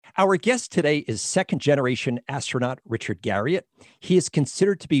Our guest today is second generation astronaut Richard Garriott. He is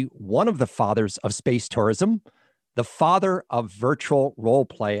considered to be one of the fathers of space tourism, the father of virtual role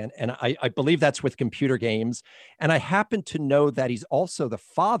play. And I believe that's with computer games. And I happen to know that he's also the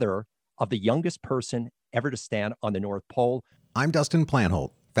father of the youngest person ever to stand on the North Pole. I'm Dustin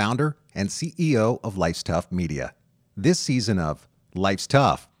Planholt, founder and CEO of Life's Tough Media. This season of Life's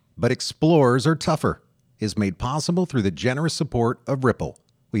Tough, but Explorers Are Tougher is made possible through the generous support of Ripple.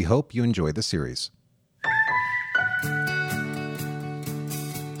 We hope you enjoy the series.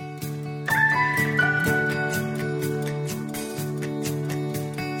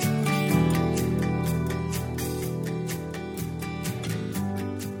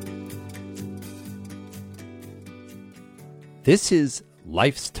 This is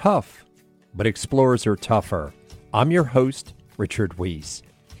Life's Tough, but Explorers Are Tougher. I'm your host, Richard Weiss.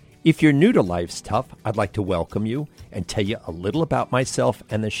 If you're new to Life's Tough, I'd like to welcome you and tell you a little about myself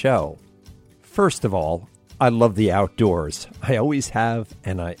and the show. First of all, I love the outdoors. I always have,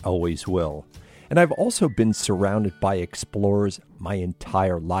 and I always will. And I've also been surrounded by explorers my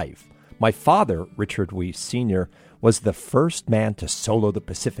entire life. My father, Richard Weiss Sr., was the first man to solo the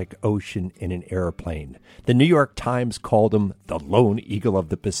Pacific Ocean in an airplane. The New York Times called him the Lone Eagle of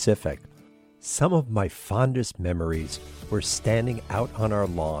the Pacific. Some of my fondest memories were standing out on our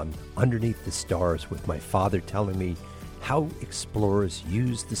lawn underneath the stars with my father telling me how explorers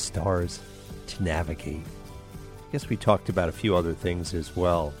use the stars to navigate. I guess we talked about a few other things as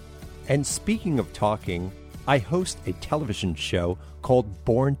well. And speaking of talking, I host a television show called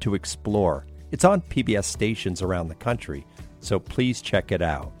Born to Explore. It's on PBS stations around the country, so please check it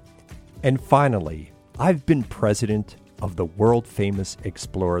out. And finally, I've been president of the world-famous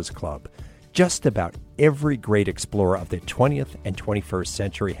Explorers Club. Just about every great explorer of the 20th and 21st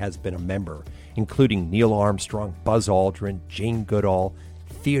century has been a member, including Neil Armstrong, Buzz Aldrin, Jane Goodall,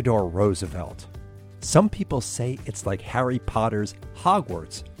 Theodore Roosevelt. Some people say it's like Harry Potter's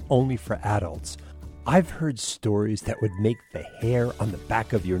Hogwarts, only for adults. I've heard stories that would make the hair on the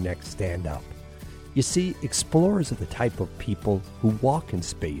back of your neck stand up. You see, explorers are the type of people who walk in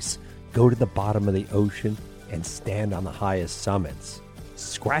space, go to the bottom of the ocean, and stand on the highest summits.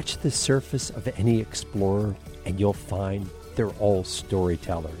 Scratch the surface of any explorer and you'll find they're all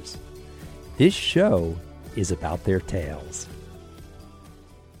storytellers. This show is about their tales.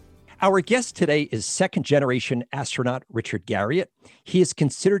 Our guest today is second-generation astronaut Richard Garriott. He is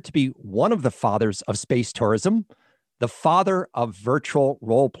considered to be one of the fathers of space tourism, the father of virtual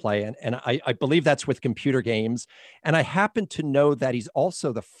role play, and I believe that's with computer games. And I happen to know that he's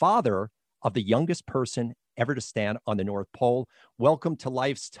also the father of the youngest person ever to stand on the North Pole. Welcome to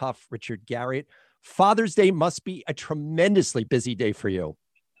Life's Tough, Richard Garriott. Father's Day must be a tremendously busy day for you.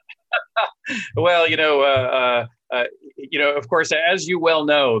 Well, of course, as you well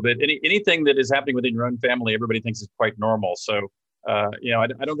know, that anything that is happening within your own family, everybody thinks is quite normal. So, I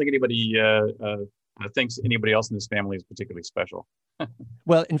don't think anybody thinks anybody else in this family is particularly special.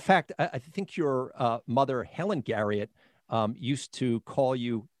 Well, in fact, I think your mother, Helen Garriott, used to call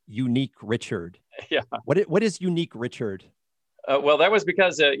you Unique Richard. Yeah. What is Unique Richard? Well, that was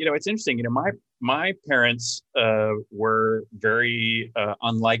because it's interesting. My parents were very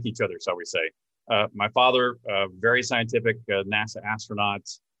unlike each other, shall we say. My father, very scientific, NASA astronaut,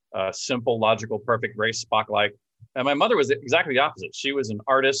 simple, logical, perfect, very Spock-like. And my mother was exactly the opposite. She was an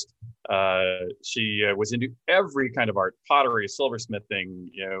artist. She was into every kind of art: pottery, silversmithing,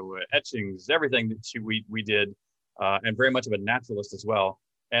 etchings, everything that we did, and very much of a naturalist as well.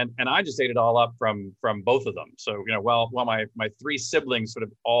 And I just ate it all up from both of them. So, while my three siblings sort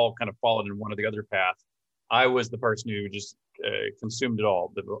of all kind of followed in one or the other path, I was the person who just consumed it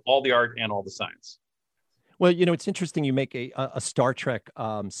all the art and all the science. Well, it's interesting you make a Star Trek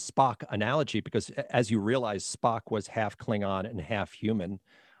Spock analogy, because as you realize, Spock was half Klingon and half human.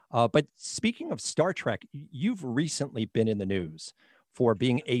 But speaking of Star Trek, you've recently been in the news for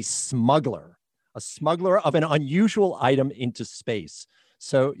being a smuggler of an unusual item into space.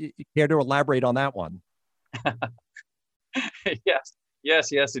 So you care to elaborate on that one?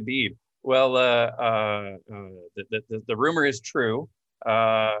 Yes, indeed. Well, the rumor is true,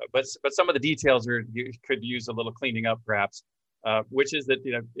 but some of the details you could use a little cleaning up, perhaps. Which is that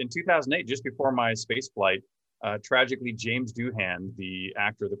in 2008, just before my space flight, tragically James Doohan, the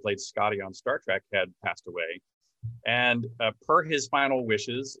actor that played Scotty on Star Trek, had passed away. And per his final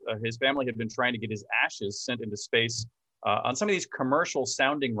wishes, his family had been trying to get his ashes sent into space on some of these commercial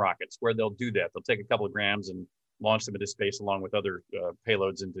sounding rockets, where they'll do that. They'll take a couple of grams and launch them into space along with other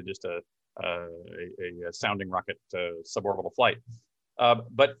payloads into just a sounding rocket suborbital flight.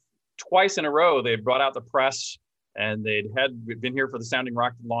 But twice in a row, they brought out the press and had been here for the sounding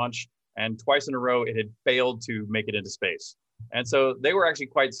rocket launch, and twice in a row it had failed to make it into space. And so they were actually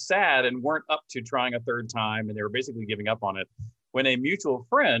quite sad and weren't up to trying a third time, and they were basically giving up on it. When a mutual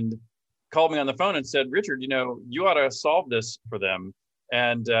friend called me on the phone and said, Richard, you ought to solve this for them.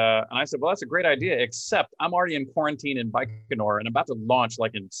 And I said, well, that's a great idea, except I'm already in quarantine in Baikonur and I'm about to launch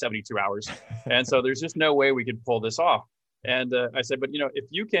like in 72 hours. And so there's just no way we could pull this off. And I said, but if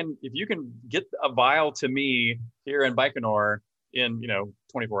you can get a vial to me here in Baikonur in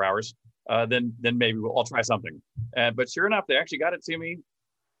 24 hours, then maybe I'll try something. But sure enough, they actually got it to me.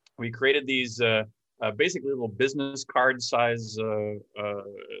 We created these basically little business card size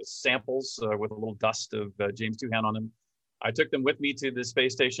samples with a little dust of James Doohan on them. I took them with me to the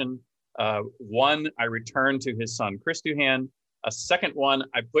space station. One I returned to his son, Chris Doohan. A second one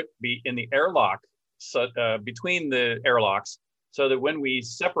I put in the airlock, so between the airlocks, so that when we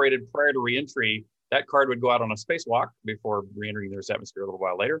separated prior to reentry, that card would go out on a spacewalk before reentering the Earth's atmosphere a little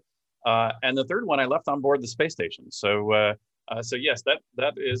while later. And the third one I left on board the space station. So yes,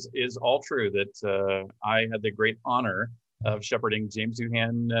 that is all true. That I had the great honor of shepherding James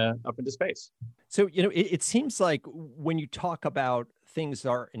Doohan up into space. So, it seems like when you talk about things that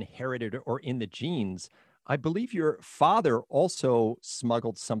are inherited or in the genes, I believe your father also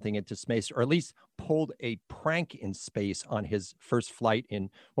smuggled something into space, or at least pulled a prank in space on his first flight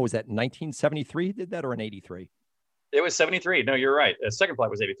in, what was that, 1973? He did that, or in 83? It was 73. No, you're right. The second flight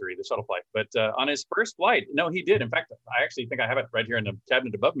was 83, the shuttle flight. But on his first flight, no, he did. In fact, I actually think I have it right here in the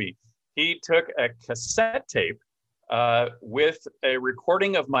cabinet above me. He took a cassette tape with a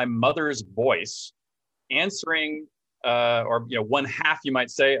recording of my mother's voice answering, or one half, you might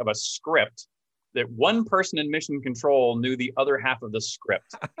say, of a script that one person in mission control knew the other half of the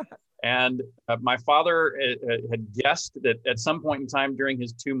script. And my father had guessed that at some point in time during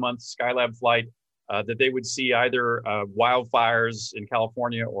his 2-month Skylab flight, that they would see either wildfires in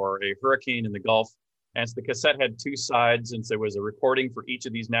California or a hurricane in the Gulf. And so the cassette had two sides, and so there was a recording for each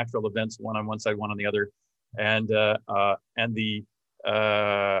of these natural events, one on one side, one on the other. And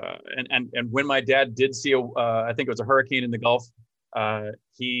when my dad did see I think it was a hurricane in the Gulf,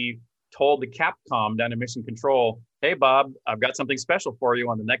 he told the Capcom down in Mission Control, "Hey Bob, I've got something special for you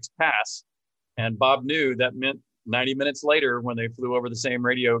on the next pass." And Bob knew that meant 90 minutes later, when they flew over the same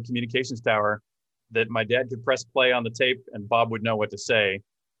radio communications tower, that my dad could press play on the tape and Bob would know what to say.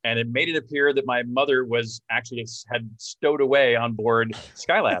 And it made it appear that my mother had stowed away on board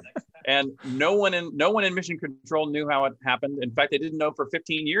Skylab. And no one in Mission Control knew how it happened. In fact, they didn't know for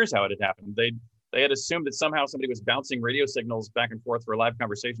 15 years how it had happened. They had assumed that somehow somebody was bouncing radio signals back and forth for a live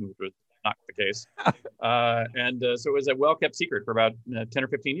conversation, which was not the case. So it was a well-kept secret for about 10 or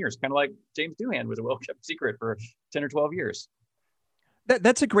 15 years, kind of like James Doohan was a well-kept secret for 10 or 12 years.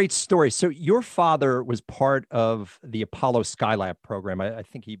 That's a great story. So your father was part of the Apollo Skylab program. I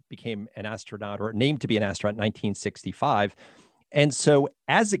think he became an astronaut, or named to be an astronaut, in 1965. And so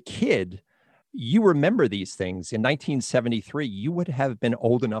as a kid, you remember these things. In 1973, you would have been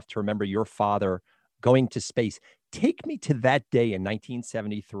old enough to remember your father going to space. Take me to that day in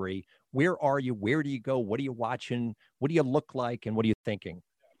 1973. Where are you? Where do you go? What are you watching? What do you look like? And what are you thinking?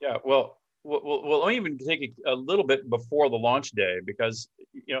 Yeah, well, let me even take it a little bit before the launch day, because,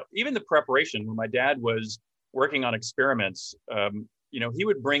 even the preparation, when my dad was working on experiments, he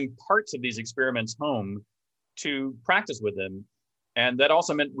would bring parts of these experiments home to practice with them. And that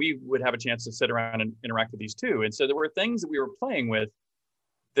also meant we would have a chance to sit around and interact with these too. And so there were things that we were playing with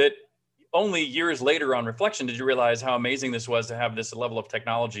that only years later on reflection did you realize how amazing this was to have this level of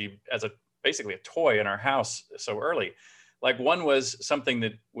technology as basically a toy in our house so early. Like one was something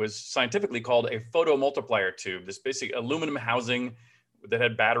that was scientifically called a photomultiplier tube, this basic aluminum housing that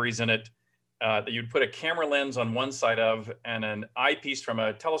had batteries in it that you'd put a camera lens on one side of and an eyepiece from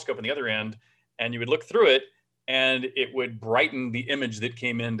a telescope on the other end, and you would look through it and it would brighten the image that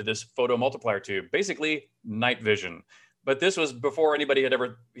came into this photomultiplier tube, basically night vision. But this was before anybody had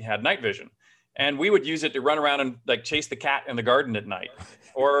ever had night vision. And we would use it to run around and like chase the cat in the garden at night.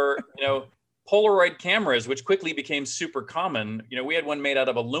 Or, Polaroid cameras, which quickly became super common. We had one made out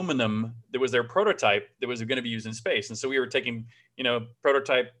of aluminum that was their prototype that was going to be used in space. And so we were taking,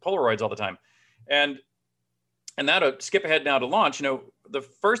 prototype Polaroids all the time. And now to skip ahead now to launch, the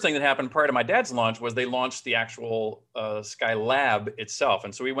first thing that happened prior to my dad's launch was they launched the actual Skylab itself.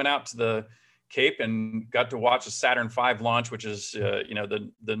 And so we went out to the Cape and got to watch a Saturn V launch, which is,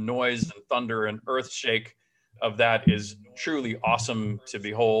 the noise and thunder and earth shake of that is truly awesome to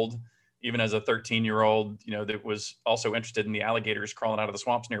behold. Even as a 13-year-old, that was also interested in the alligators crawling out of the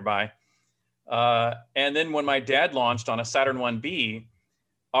swamps nearby. And then when my dad launched on a Saturn 1B,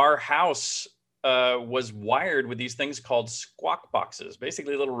 our house was wired with these things called squawk boxes,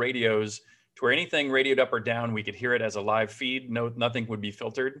 basically little radios to where anything radioed up or down, we could hear it as a live feed. Nothing would be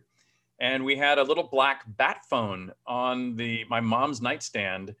filtered. And we had a little black bat phone on my mom's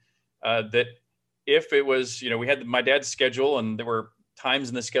nightstand that if it was, we had my dad's schedule, and there were times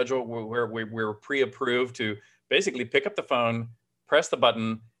in the schedule where we were pre-approved to basically pick up the phone, press the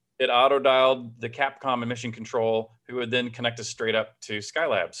button, it auto-dialed the Capcom emission control, who would then connect us straight up to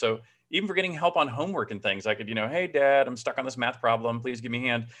Skylab. So even for getting help on homework and things, I could, hey, Dad, I'm stuck on this math problem. Please give me a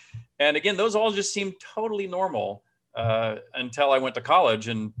hand. And again, those all just seemed totally normal until I went to college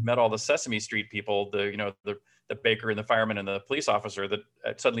and met all the Sesame Street people, the baker and the fireman and the police officer, that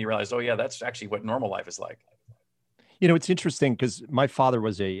I suddenly realized, oh yeah, that's actually what normal life is like. It's interesting because my father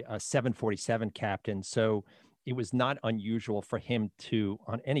was a 747 captain. So it was not unusual for him to,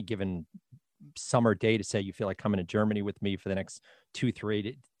 on any given summer day, to say, you feel like coming to Germany with me for the next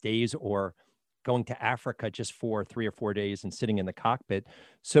 2-3 days, or going to Africa just for 3 or 4 days and sitting in the cockpit.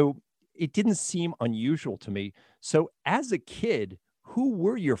 So it didn't seem unusual to me. So as a kid, who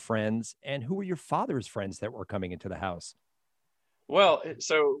were your friends and who were your father's friends that were coming into the house? Well,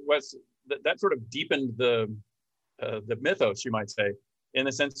 so that sort of deepened the mythos, you might say, in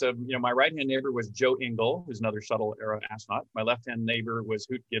the sense of, my right-hand neighbor was Joe Engle, who's another shuttle-era astronaut. My left-hand neighbor was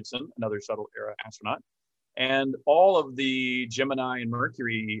Hoot Gibson, another shuttle-era astronaut. And all of the Gemini and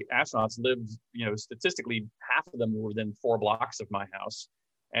Mercury astronauts lived, statistically, half of them were within 4 blocks of my house.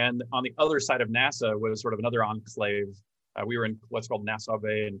 And on the other side of NASA was sort of another enclave. We were in what's called Nassau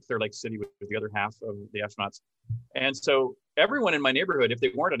Bay, and Clear Lake City was the other half of the astronauts. And so everyone in my neighborhood, if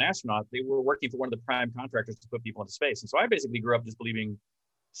they weren't an astronaut, they were working for one of the prime contractors to put people into space. And so I basically grew up just believing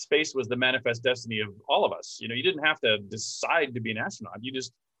space was the manifest destiny of all of us. You didn't have to decide to be an astronaut. You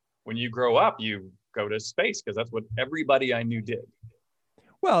just, when you grow up, you go to space because that's what everybody I knew did.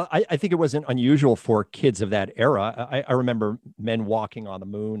 Well, I think it wasn't unusual for kids of that era. I remember men walking on the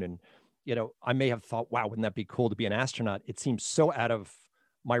moon, and, I may have thought, wow, wouldn't that be cool to be an astronaut? It seems so out of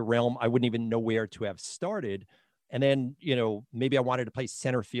my realm. I wouldn't even know where to have started. And then, maybe I wanted to play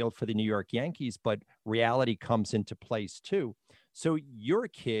center field for the New York Yankees, but reality comes into place too. So you're a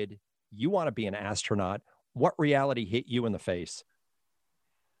kid, you want to be an astronaut. What reality hit you in the face?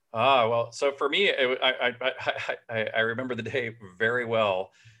 Well, so for me, I remember the day very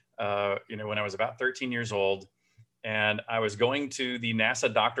well. When I was about 13 years old, and I was going to the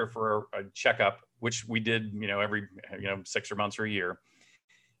NASA doctor for a checkup, which we did, every 6 months or a year.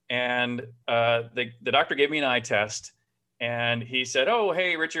 And the doctor gave me an eye test, and he said, "Oh,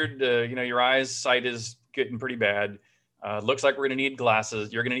 hey, Richard, your sight is getting pretty bad. Looks like we're going to need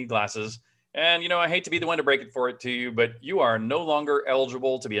glasses. You're going to need glasses. And, I hate to be the one to break it to you, but you are no longer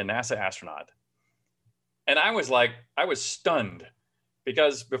eligible to be a NASA astronaut." And I was stunned,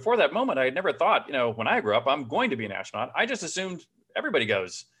 because before that moment, I had never thought, when I grew up, I'm going to be an astronaut. I just assumed everybody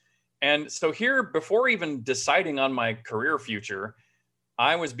goes. And so here, before even deciding on my career future,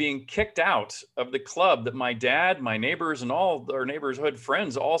 I was being kicked out of the club that my dad, my neighbors, and all our neighborhood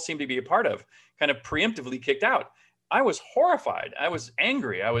friends all seemed to be a part of, kind of preemptively kicked out. I was horrified. I was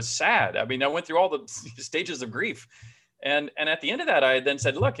angry. I was sad. I mean, I went through all the stages of grief. And at the end of that, I then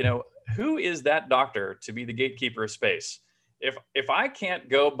said, look, who is that doctor to be the gatekeeper of space? If I can't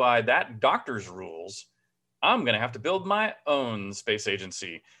go by that doctor's rules, I'm going to have to build my own space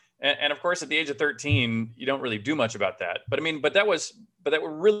agency. And of course, at the age of 13, you don't really do much about that. But that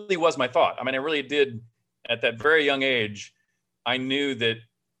really was my thought. I mean, I really did, at that very young age, I knew that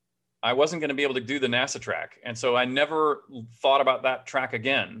I wasn't going to be able to do the NASA track. And so I never thought about that track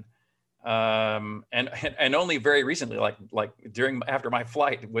again. And only very recently, like after my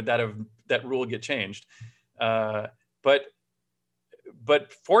flight, would that rule get changed.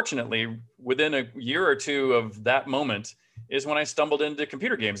 But fortunately, within a year or two of that moment is when I stumbled into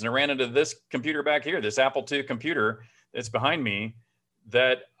computer games, and I ran into this computer back here, this Apple II computer that's behind me,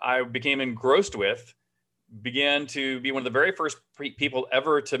 that I became engrossed with, began to be one of the very first people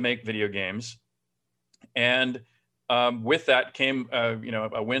ever to make video games. And with that came,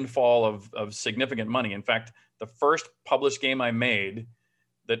 a windfall of significant money. In fact, the first published game I made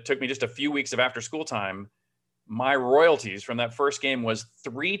that took me just a few weeks of after school time, my royalties from that first game was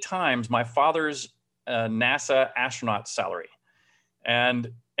 3 times my father's NASA astronaut salary.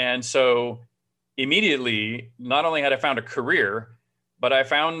 And so immediately, not only had I found a career, but I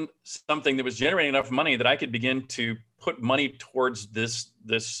found something that was generating enough money that I could begin to put money towards this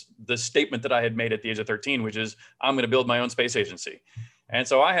statement that I had made at the age of 13, which is, I'm going to build my own space agency. And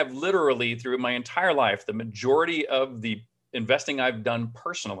so I have literally, through my entire life, the majority of the investing I've done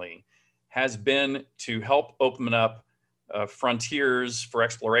personally has been to help open up frontiers for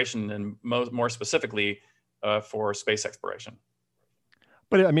exploration, and more specifically for space exploration.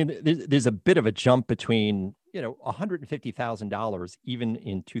 But I mean, there's a bit of a jump between, $150,000 even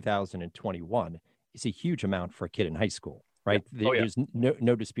in 2021 is a huge amount for a kid in high school, right? Yeah. Oh, yeah. There's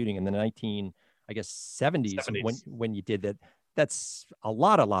no disputing in the 70s when you did that. That's a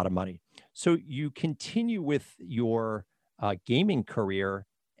lot of money. So you continue with your gaming career,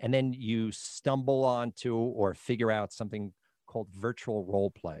 and then you stumble onto or figure out something called virtual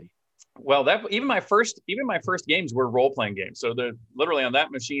role play. Well, that even my first games were role-playing games. So literally on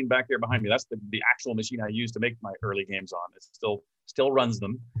that machine back there behind me, that's the actual machine I used to make my early games on. It still runs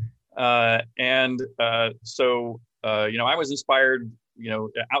them. So I was inspired,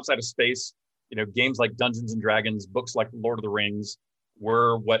 outside of space, games like Dungeons and Dragons, books like Lord of the Rings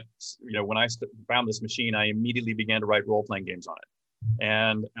were what, when I found this machine, I immediately began to write role-playing games on it.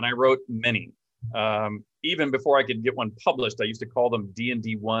 And I wrote many. Even before I could get one published, I used to call them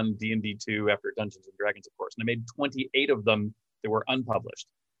D&D 1, D&D 2 after Dungeons and Dragons, of course. And I made 28 of them that were unpublished.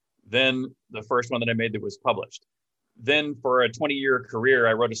 Then the first one that I made that was published. Then for a 20-year career,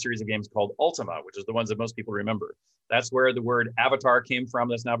 I wrote a series of games called Ultima, which is the ones that most people remember. That's where the word avatar came from.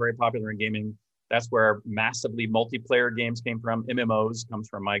 That's now very popular in gaming. That's where massively multiplayer games came from. MMOs comes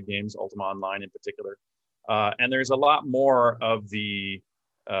from my games, Ultima Online in particular. And there's a lot more of the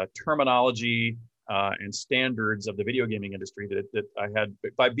terminology and standards of the video gaming industry that I had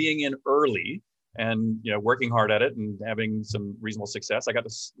by being in early and working hard at it and having some reasonable success. I got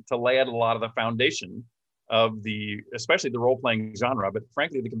to lay out a lot of the foundation of especially the role-playing genre, but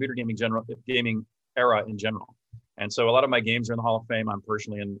frankly the computer gaming era in general. And so a lot of my games are in the Hall of Fame. I'm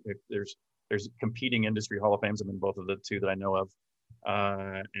personally in. There's competing industry Hall of Fames. I'm in both of the two that I know of,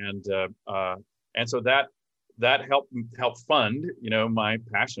 and so that helped fund my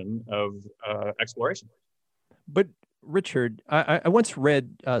passion of exploration. But Richard, I once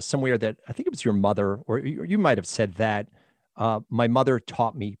read somewhere that I think it was your mother, or you might have said that my mother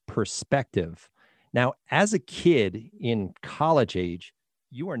taught me perspective. Now, as a kid in college age,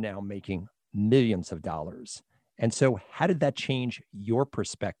 you are now making millions of dollars. And so how did that change your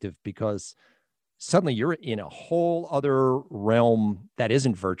perspective? Because suddenly you're in a whole other realm that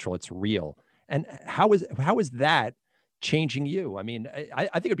isn't virtual, it's real. And how is that changing you? I mean, I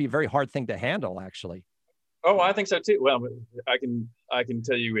think it'd be a very hard thing to handle, actually. Oh, I think so too. Well, I can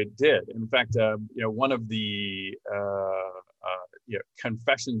tell you it did. In fact, one of the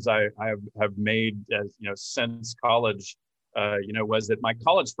confessions I have made as since college, was that my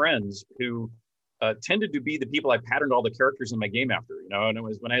college friends who tended to be the people I patterned all the characters in my game after, and it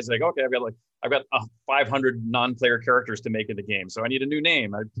was when I was like, okay, I've got 500 non-player characters to make in the game. So I need a new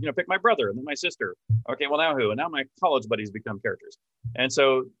name. I pick my brother and then my sister. Okay, well now who? And now my college buddies become characters. And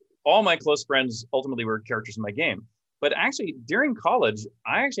so all my close friends ultimately were characters in my game. But actually during college,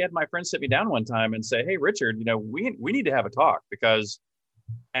 I actually had my friends sit me down one time and say, hey, Richard, we need to have a talk, because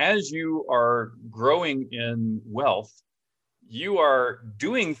as you are growing in wealth, you are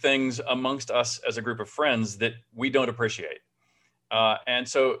doing things amongst us as a group of friends that we don't appreciate. And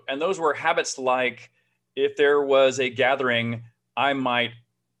those were habits like, if there was a gathering, I might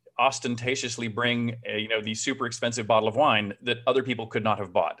ostentatiously bring the super expensive bottle of wine that other people could not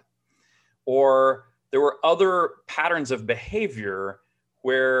have bought. Or there were other patterns of behavior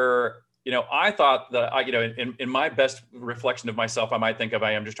where, I thought that in my best reflection of myself, I might think of,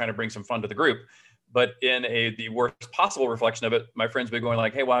 I am just trying to bring some fun to the group. But in the worst possible reflection of it, my friends would be going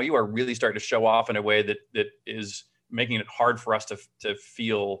like, hey, wow, you are really starting to show off in a way that is making it hard for us to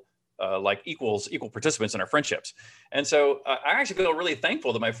feel like equal participants in our friendships. And so I actually feel really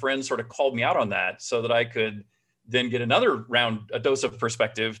thankful that my friends sort of called me out on that, so that I could then get a dose of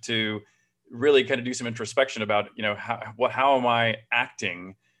perspective to really kind of do some introspection about, how am I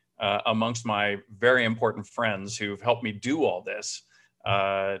acting amongst my very important friends who've helped me do all this.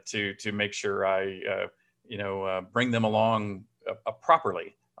 To make sure I, bring them along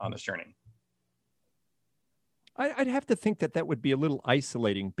properly on this journey. I'd have to think that would be a little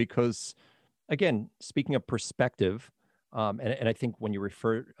isolating, because, again, speaking of perspective, and I think when you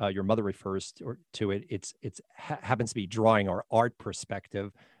your mother refers to it, it's happens to be drawing or art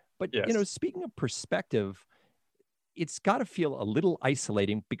perspective. But yes. Speaking of perspective, it's got to feel a little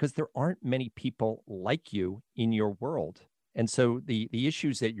isolating, because there aren't many people like you in your world. And so the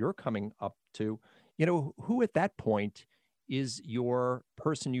issues that you're coming up to, who at that point is your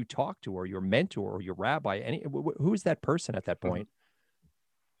person you talk to, or your mentor, or your rabbi? Who is that person at that point?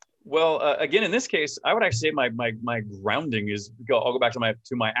 Well, again, in this case, I would actually say my grounding is, I'll go back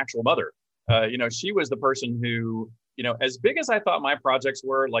to my actual mother. She was the person who, as big as I thought my projects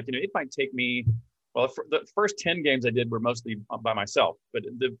were, like, it might take me Well, the first 10 games I did were mostly by myself, but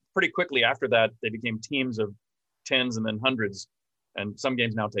pretty quickly after that, they became teams of tens and then hundreds. And some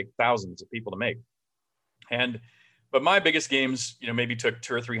games now take thousands of people to make. But my biggest games, maybe took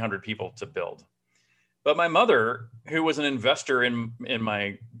 200 or 300 people to build. But my mother, who was an investor in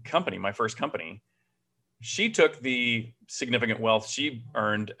my company, my first company, she took the significant wealth she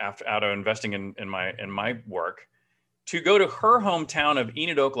earned out of investing in my work to go to her hometown of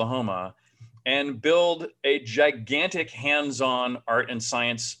Enid, Oklahoma, and build a gigantic hands-on art and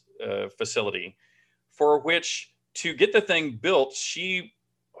science facility, for which, to get the thing built, she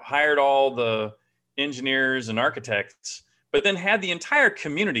hired all the engineers and architects, but then had the entire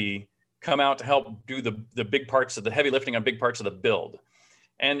community come out to help do the big parts of the heavy lifting on big parts of the build.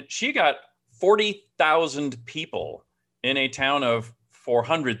 And she got 40,000 people in a town of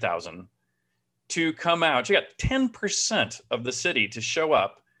 400,000 to come out. She got 10% of the city to show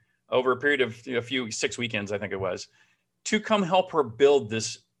up over a period of 6 weekends, I think it was, to come help her build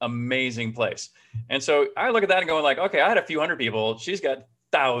this amazing place. And so I look at that and going like, okay, I had a few hundred people. She's got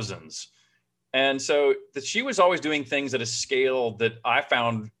thousands. And so she was always doing things at a scale that I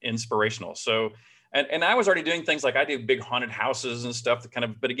found inspirational. So, and I was already doing things like I did big haunted houses and stuff that kind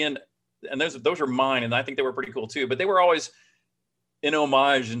of, but again, and those were mine, and I think they were pretty cool too, but they were always in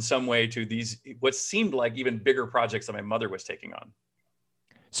homage in some way to these, what seemed like even bigger projects that my mother was taking on.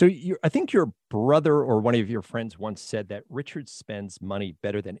 So I think your brother or one of your friends once said that Richard spends money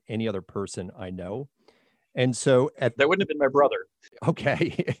better than any other person I know. And so that wouldn't have been my brother.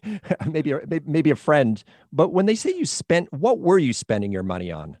 Okay. maybe a friend. But when they say you spent, what were you spending your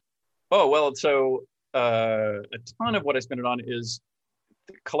money on? Oh, well, so a ton of what I spend it on is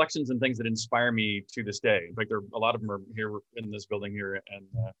collections and things that inspire me to this day. In fact, a lot of them are here in this building here and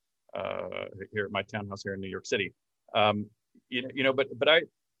here at my townhouse here in New York City. But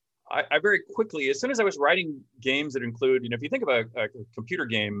I very quickly, as soon as I was writing games that include, if you think about a computer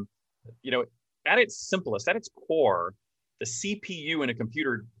game, at its simplest, at its core, the CPU in a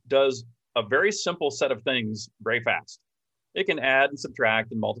computer does a very simple set of things very fast. It can add and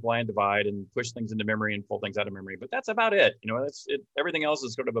subtract and multiply and divide and push things into memory and pull things out of memory, but that's about it. That's it. Everything else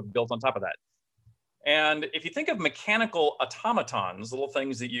is sort of built on top of that. And if you think of mechanical automatons, little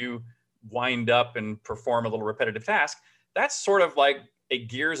things that you wind up and perform a little repetitive task, that's sort of like a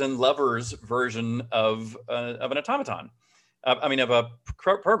gears and levers version of an automaton. Of a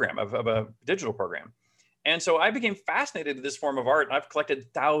program, of a digital program. And so I became fascinated with this form of art. I've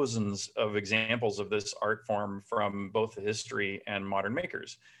collected thousands of examples of this art form from both the history and modern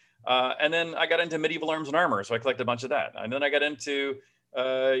makers. And then I got into medieval arms and armor, so I collected a bunch of that. And then I got into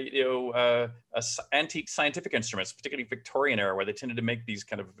antique scientific instruments, particularly Victorian era, where they tended to make these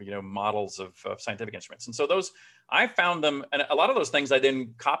kind of models of scientific instruments. And so those, I found them, and a lot of those things I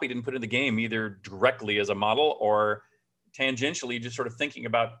then copied and put in the game, either directly as a model or tangentially, just sort of thinking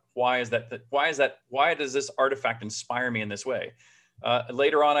about why does this artifact inspire me in this way?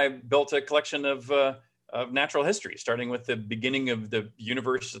 Later on, I built a collection of natural history, starting with the beginning of the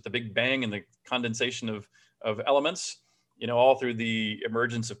universe at the Big Bang and the condensation of elements, all through the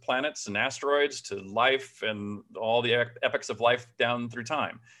emergence of planets and asteroids to life and all the epochs of life down through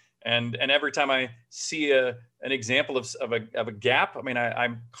time. And every time I see an example of a gap,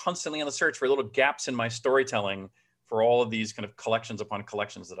 I'm constantly on the search for little gaps in my storytelling for all of these kind of collections upon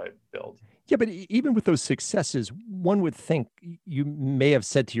collections that I build. Yeah, but even with those successes, one would think you may have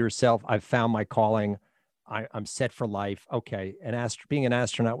said to yourself, I've found my calling. I'm set for life. Okay. And being an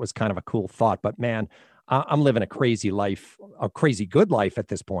astronaut was kind of a cool thought, but man, I'm living a crazy life, a crazy good life at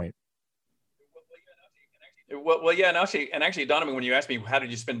this point. Well, yeah, and actually, Donovan, when you asked me, how did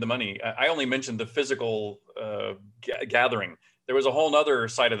you spend the money? I only mentioned the physical gathering. There was a whole other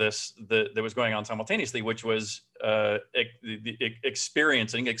side of this that was going on simultaneously, which was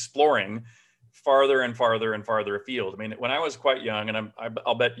exploring farther and farther and farther afield. When I was quite young, and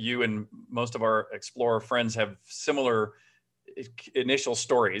I'll bet you and most of our explorer friends have similar initial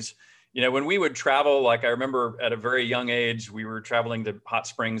stories. When we would travel, like I remember at a very young age, we were traveling to Hot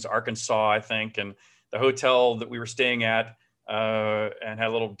Springs, Arkansas, I think, and the hotel that we were staying at and had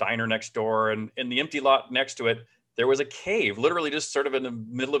a little diner next door, and in the empty lot next to it, there was a cave, literally just sort of in the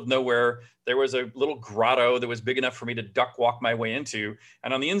middle of nowhere. There was a little grotto that was big enough for me to duck walk my way into.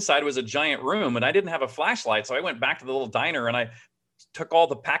 And on the inside was a giant room, and I didn't have a flashlight. So I went back to the little diner and I took all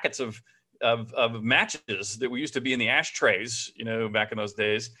the packets of matches that we used to be in the ashtrays, back in those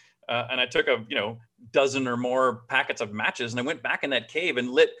days. And I took a, dozen or more packets of matches, and I went back in that cave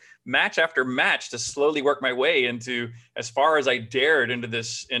and lit match after match to slowly work my way into, as far as I dared, into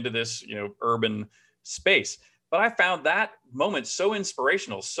this, urban space. But I found that moment so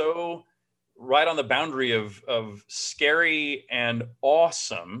inspirational, so right on the boundary of scary and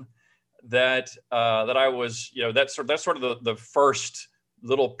awesome that I was, that's sort of the first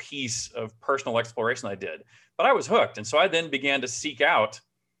little piece of personal exploration I did. But I was hooked. And so I then began to seek out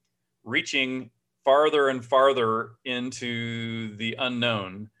reaching farther and farther into the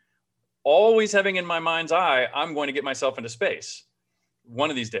unknown, always having in my mind's eye, I'm going to get myself into space one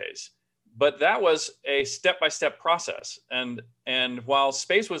of these days. But that was a step-by-step process. And while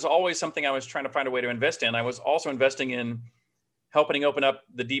space was always something I was trying to find a way to invest in, I was also investing in helping open up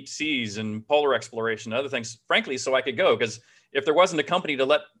the deep seas and polar exploration and other things, frankly, so I could go. Because if there wasn't a company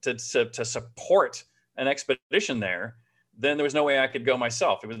to support an expedition there, then there was no way I could go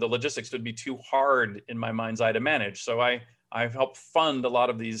myself. The logistics would be too hard in my mind's eye to manage. So I've helped fund a lot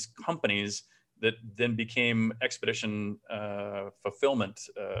of these companies that then became expedition fulfillment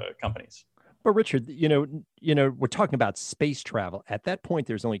companies. But Richard, we're talking about space travel. At that point,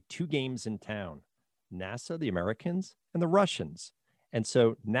 there's only two games in town: NASA, the Americans, and the Russians. And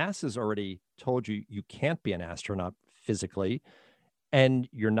so NASA's already told you you can't be an astronaut physically, and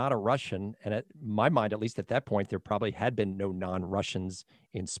you're not a Russian. And at my mind, at least at that point, there probably had been no non-Russians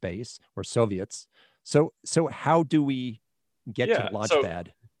in space or Soviets. So how do we get to Launchpad?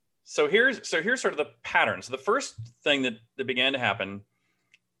 So here's sort of the pattern. So the first thing that began to happen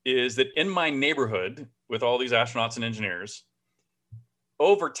is that in my neighborhood with all these astronauts and engineers,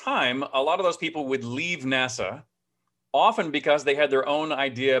 over time, a lot of those people would leave NASA, often because they had their own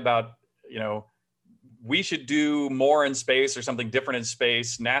idea about, we should do more in space or something different in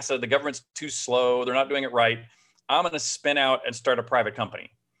space. NASA, the government's too slow. They're not doing it right. I'm going to spin out and start a private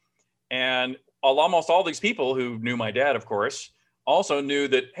company. And almost all these people who knew my dad, of course, also knew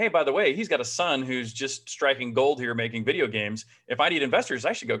that, hey, by the way, he's got a son who's just striking gold here making video games. If I need investors,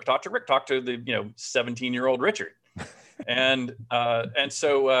 I should go talk to Rick, talk to the 17-year-old Richard. and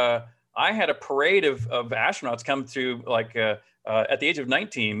so I had a parade of astronauts come through, like at the age of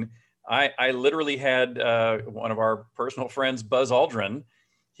 19, I literally had one of our personal friends, Buzz Aldrin.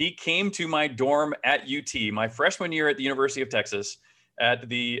 He came to my dorm at UT, my freshman year at the University of Texas, at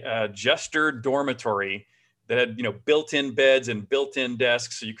the Jester dormitory that had built-in beds and built-in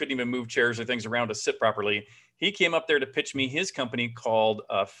desks, so you couldn't even move chairs or things around to sit properly. He came up there to pitch me his company called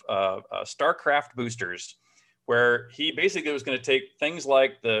Starcraft Boosters, where he basically was going to take things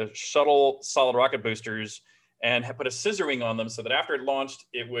like the shuttle solid rocket boosters and put a scissor wing on them so that after it launched,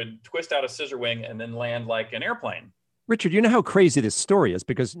 it would twist out a scissor wing and then land like an airplane. Richard, you know how crazy this story is,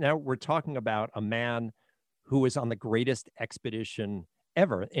 because now we're talking about a man who was on the greatest expedition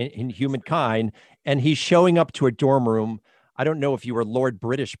ever in humankind, and he's showing up to a dorm room. I don't know if you were Lord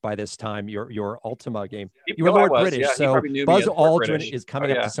British by this time, your Ultima game. You were Lord British. Yeah, so Buzz Aldrin is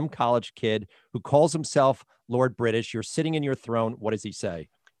coming up to some college kid who calls himself Lord British. You're sitting in your throne. What does he say?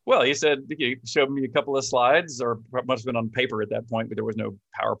 Well, he said, he showed me a couple of slides, or must have been on paper at that point, but there was no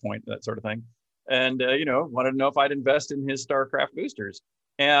PowerPoint, that sort of thing. And, wanted to know if I'd invest in his Starcraft boosters.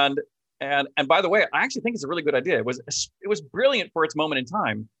 And by the way, I actually think it's a really good idea. It was brilliant for its moment in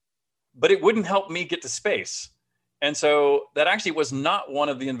time, but it wouldn't help me get to space. And so that actually was not one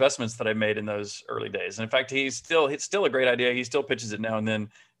of the investments that I made in those early days. And in fact, it's still a great idea. He still pitches it now and then,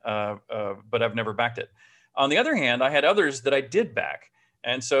 but I've never backed it. On the other hand, I had others that I did back.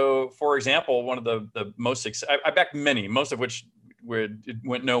 And so, for example, one of the most, I backed many, most of which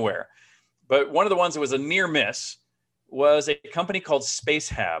went nowhere. But one of the ones that was a near miss was a company called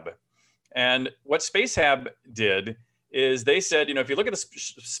Spacehab. And what Spacehab did is they said, if you look at the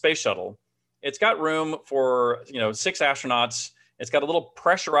space shuttle, it's got room for, 6 astronauts. It's got a little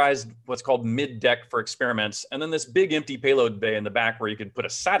pressurized, what's called mid-deck for experiments. And then this big empty payload bay in the back where you could put a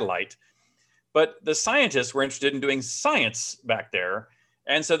satellite. But the scientists were interested in doing science back there.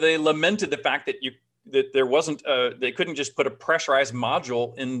 And so they lamented the fact that there wasn't, they couldn't just put a pressurized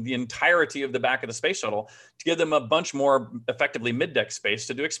module in the entirety of the back of the space shuttle to give them a bunch more effectively mid-deck space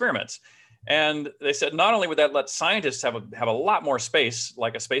to do experiments. And they said, not only would that let scientists have a lot more space,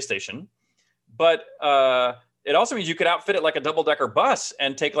 like a space station, but it also means you could outfit it like a double-decker bus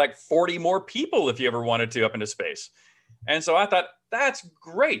and take like 40 more people if you ever wanted to up into space. And so I thought, that's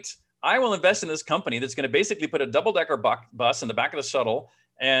great. I will invest in this company that's going to basically put a double-decker bus in the back of the shuttle,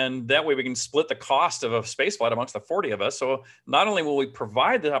 and that way we can split the cost of a space flight amongst the 40 of us. So not only will we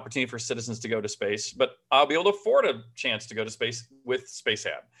provide the opportunity for citizens to go to space, but I'll be able to afford a chance to go to space with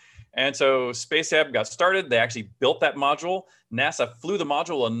Spacehab. And so Spacehab got started. They actually built that module. NASA flew the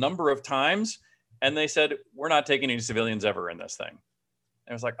module a number of times, and they said, we're not taking any civilians ever in this thing.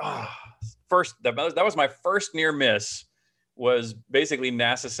 And it was like, that was my first near miss, was basically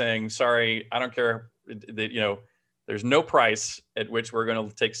NASA saying, sorry, I don't care that, There's no price at which we're going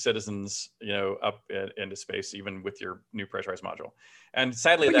to take citizens, up into space, even with your new pressurized module. And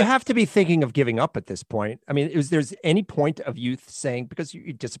sadly, but you have to be thinking of giving up at this point. I mean, is there's any point of you saying, because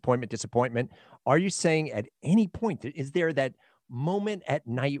you disappointment, are you saying at any point, is there that moment at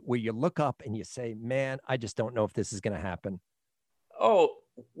night where you look up and you say, man, I just don't know if this is going to happen? Oh,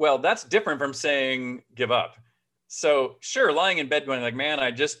 well, that's different from saying give up. So sure, lying in bed going like, man,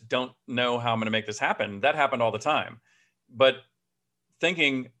 I just don't know how I'm going to make this happen. That happened all the time. But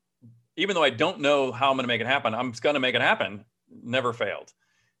thinking, even though I don't know how I'm going to make it happen, I'm going to make it happen, never failed.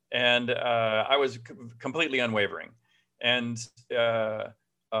 And I was completely unwavering. And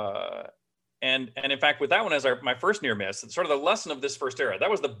in fact, with that one as my first near miss, it's sort of the lesson of this first era. That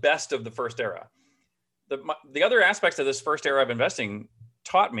was the best of the first era. The other aspects of this first era of investing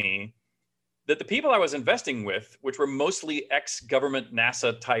taught me that the people I was investing with, which were mostly ex-government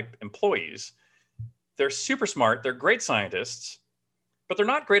NASA type employees, they're super smart, they're great scientists, but they're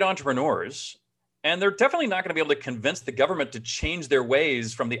not great entrepreneurs. And they're definitely not going to be able to convince the government to change their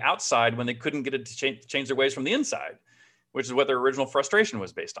ways from the outside when they couldn't get it to change their ways from the inside, which is what their original frustration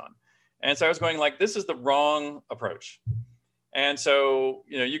was based on. And so I was going like, this is the wrong approach. And so,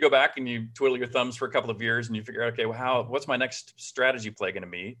 you go back and you twiddle your thumbs for a couple of years and you figure out, okay, well, what's my next strategy play going to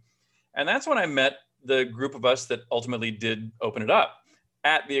be? And that's when I met the group of us that ultimately did open it up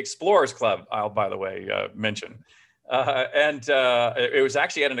at the Explorers Club, I'll, by the way, mention. It was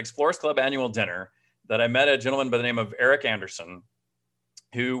actually at an Explorers Club annual dinner that I met a gentleman by the name of Eric Anderson,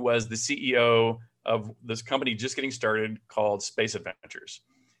 who was the CEO of this company just getting started called Space Adventures.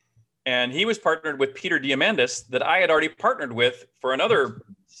 And he was partnered with Peter Diamandis that I had already partnered with for another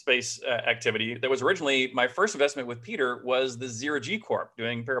space activity that was originally my first investment with Peter was the Zero G Corp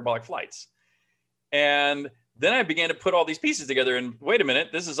doing parabolic flights. And then I began to put all these pieces together and wait a minute,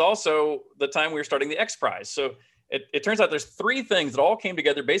 this is also the time we were starting the X Prize. So it turns out there's three things that all came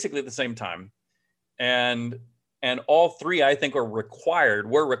together basically at the same time. And all three, I think, were required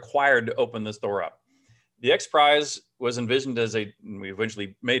to open this door up. The X Prize was envisioned as we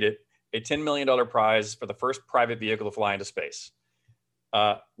eventually made it, a $10 million prize for the first private vehicle to fly into space.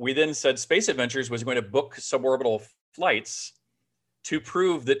 We then said Space Adventures was going to book suborbital flights to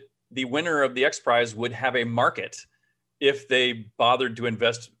prove that the winner of the X Prize would have a market if they bothered to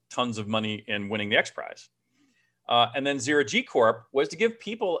invest tons of money in winning the X Prize. And then Zero G Corp was to give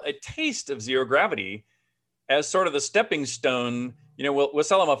people a taste of zero gravity as sort of the stepping stone. We'll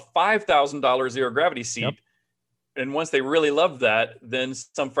sell them a $5,000 zero gravity seat. Yep. And once they really loved that, then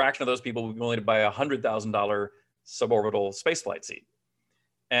some fraction of those people would be willing to buy a $100,000 suborbital spaceflight seat.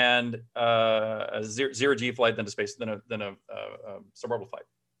 And a zero G flight, then to space, then a suborbital flight.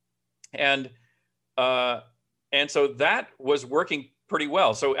 And so that was working pretty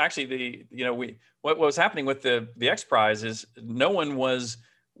well. So actually what was happening with the X Prize is no one was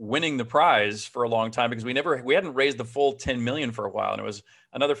winning the prize for a long time because we hadn't raised the full 10 million for a while. And it was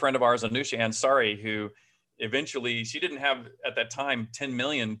another friend of ours, Anusha Ansari, who eventually, she didn't have at that time 10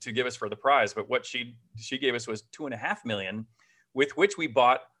 million to give us for the prize, but what she gave us was 2.5 million, with which we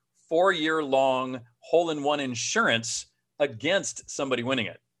bought 4-year-long hole-in-one insurance against somebody winning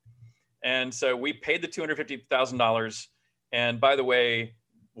it. And so we paid the $250,000. And by the way,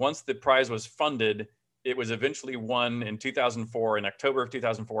 once the prize was funded, it was eventually won in 2004, in October of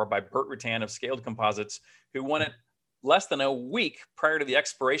 2004, by Burt Rutan of Scaled Composites, who won it less than a week prior to the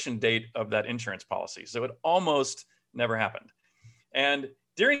expiration date of that insurance policy. So it almost never happened. And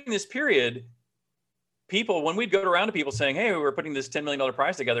during this period, people, when we'd go around to people saying, hey, we're putting this $10 million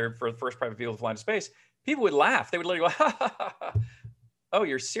prize together for the first private vehicle to fly into space, people would laugh. They would literally go, ha, ha, ha, ha. Oh,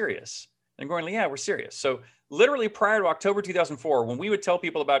 you're serious. And going, yeah, we're serious. So literally prior to October 2004, when we would tell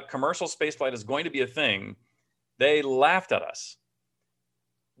people about commercial spaceflight is going to be a thing, they laughed at us.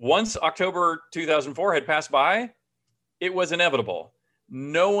 Once October 2004 had passed by, it was inevitable.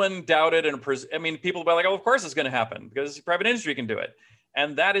 No one doubted, people were like, oh, of course it's going to happen because private industry can do it.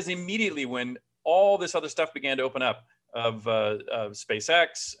 And that is immediately when all this other stuff began to open up of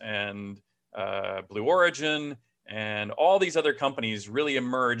SpaceX and Blue Origin and all these other companies really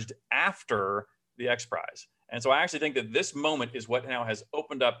emerged after the X Prize. And so I actually think that this moment is what now has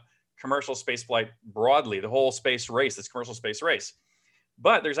opened up commercial spaceflight broadly, the whole space race, this commercial space race.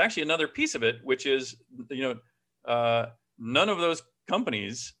 But there's actually another piece of it, which is, none of those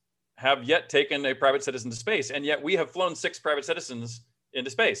companies have yet taken a private citizen to space. And yet we have flown 6 private citizens into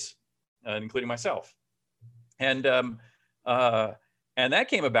space, including myself. And that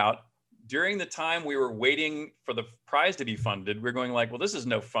came about during the time we were waiting for the prize to be funded. We're going like, well, this is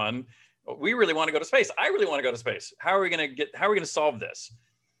no fun. We really want to go to space. I really want to go to space. How are we going to solve this?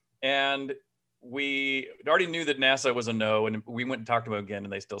 And we already knew that NASA was a no, and we went and talked to them again,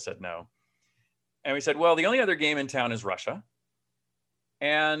 and they still said no. And we said, well, the only other game in town is Russia.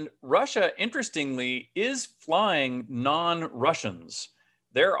 And Russia, interestingly, is flying non-Russians.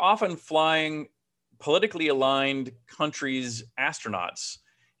 They're often flying politically aligned countries' astronauts.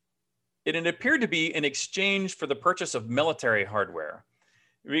 It appeared to be in exchange for the purchase of military hardware.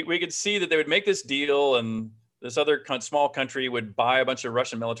 We could see that they would make this deal, and this other small country would buy a bunch of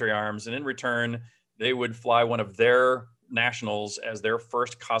Russian military arms, and in return, they would fly one of their nationals as their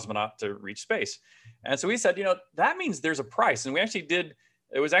first cosmonaut to reach space. And so we said, that means there's a price. And we actually did.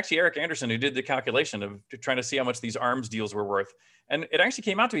 It was actually Eric Anderson who did the calculation of trying to see how much these arms deals were worth. And it actually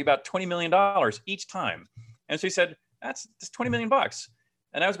came out to be about $20 million each time. And so he said, that's $20 million.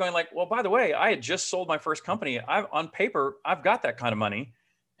 And I was going like, well, by the way, I had just sold my first company. On paper, I've got that kind of money.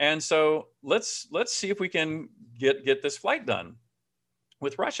 And so let's see if we can get this flight done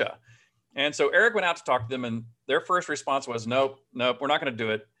with Russia. And so Eric went out to talk to them, and their first response was, nope, we're not going to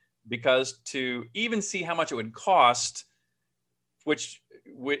do it, because to even see how much it would cost,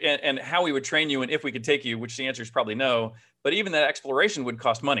 and how we would train you and if we could take you, which the answer is probably no, but even that exploration would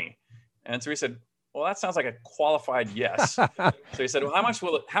cost money. And so we said, well, that sounds like a qualified yes. So he said, well, how much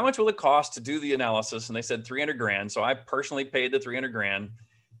will it cost to do the analysis? And they said $300,000. So I personally paid the $300,000.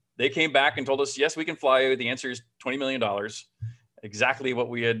 They came back and told us, yes, we can fly you. The answer is $20 million, exactly what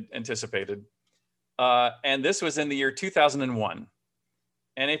we had anticipated. And this was in the year 2001.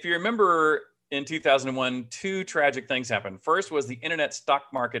 And if you remember, in 2001, two tragic things happened. First was the internet stock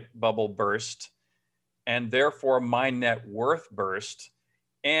market bubble burst, and therefore my net worth burst.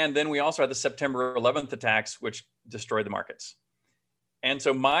 And then we also had the September 11th attacks, which destroyed the markets. And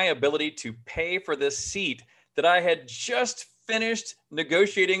so my ability to pay for this seat that I had just finished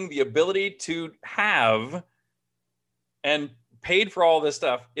negotiating the ability to have and paid for all this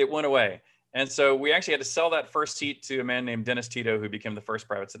stuff, it went away. And so we actually had to sell that first seat to a man named Dennis Tito, who became the first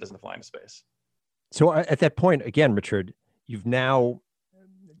private citizen to fly into space. So at that point, again, Richard, you've now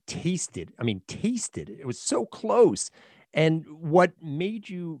tasted. It was so close. And what made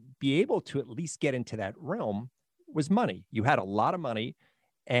you be able to at least get into that realm was money. You had a lot of money,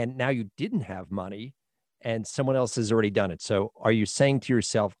 and now you didn't have money, and someone else has already done it. So are you saying to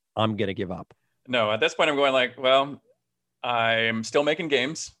yourself, I'm going to give up? No, at this point I'm going like, well, I'm still making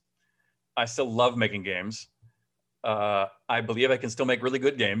games. I still love making games. I believe I can still make really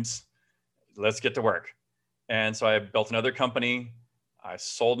good games. Let's get to work. And so I built another company. I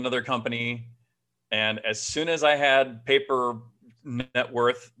sold another company. And as soon as I had paper net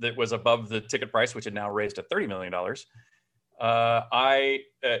worth that was above the ticket price, which had now raised to $30 million, I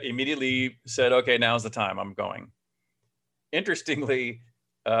immediately said, okay, now's the time. I'm going. Interestingly,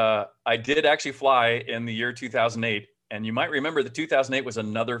 I did actually fly in the year 2008. And you might remember that 2008 was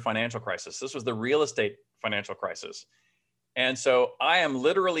another financial crisis. This was the real estate financial crisis. And so I am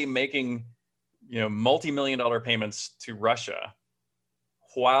literally making, multi-million-dollar payments to Russia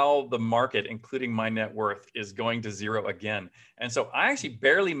while the market, including my net worth, is going to zero again. And so I actually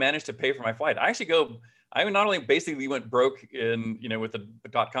barely managed to pay for my flight. I not only basically went broke with the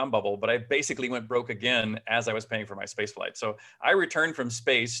 .com bubble, but I basically went broke again as I was paying for my space flight. So I returned from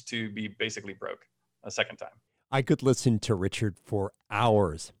space to be basically broke a second time. I could listen to Richard for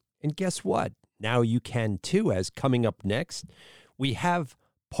hours. And guess what? Now you can too, as coming up next, we have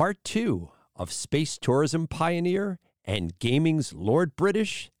part 2 of space tourism pioneer and gaming's Lord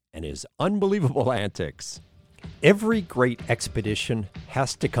British and his unbelievable antics. Every great expedition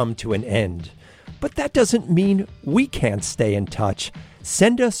has to come to an end, but that doesn't mean we can't stay in touch.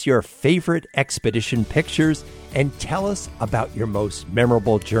 Send us your favorite expedition pictures and tell us about your most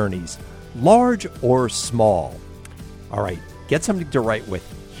memorable journeys, large or small. All right, get something to write with.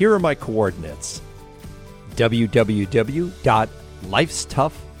 Here are my coordinates: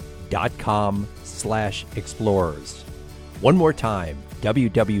 www.lifestuff.com/explorers. One more time,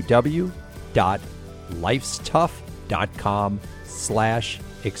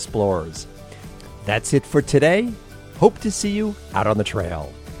 www.lifestuff.com/explorers. That's it for today. Hope to see you out on the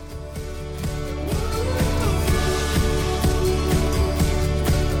trail.